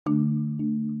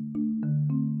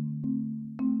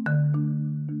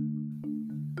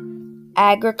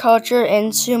Agriculture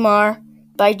in Sumar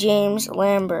by James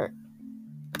Lambert.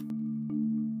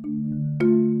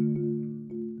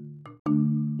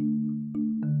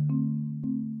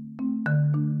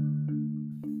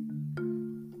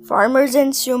 Farmers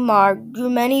in Sumar grew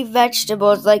many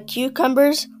vegetables like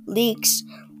cucumbers, leeks,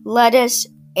 lettuce,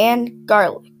 and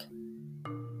garlic.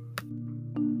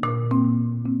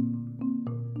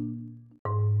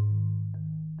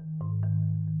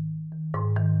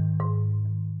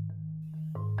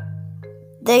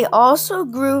 They also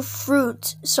grew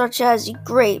fruits such as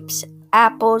grapes,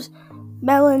 apples,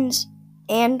 melons,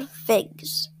 and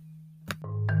figs.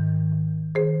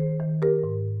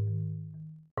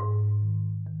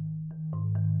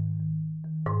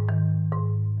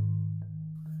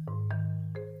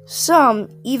 Some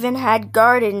even had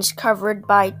gardens covered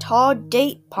by tall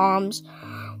date palms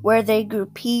where they grew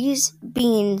peas,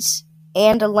 beans,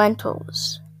 and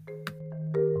lentils.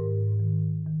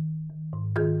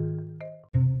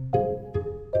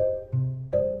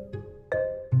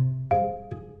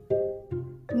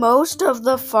 Most of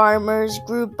the farmers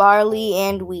grew barley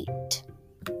and wheat.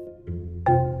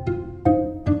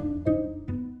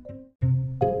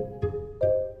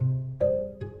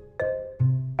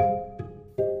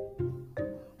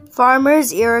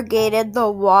 Farmers irrigated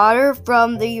the water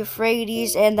from the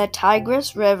Euphrates and the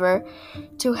Tigris River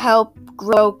to help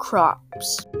grow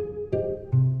crops.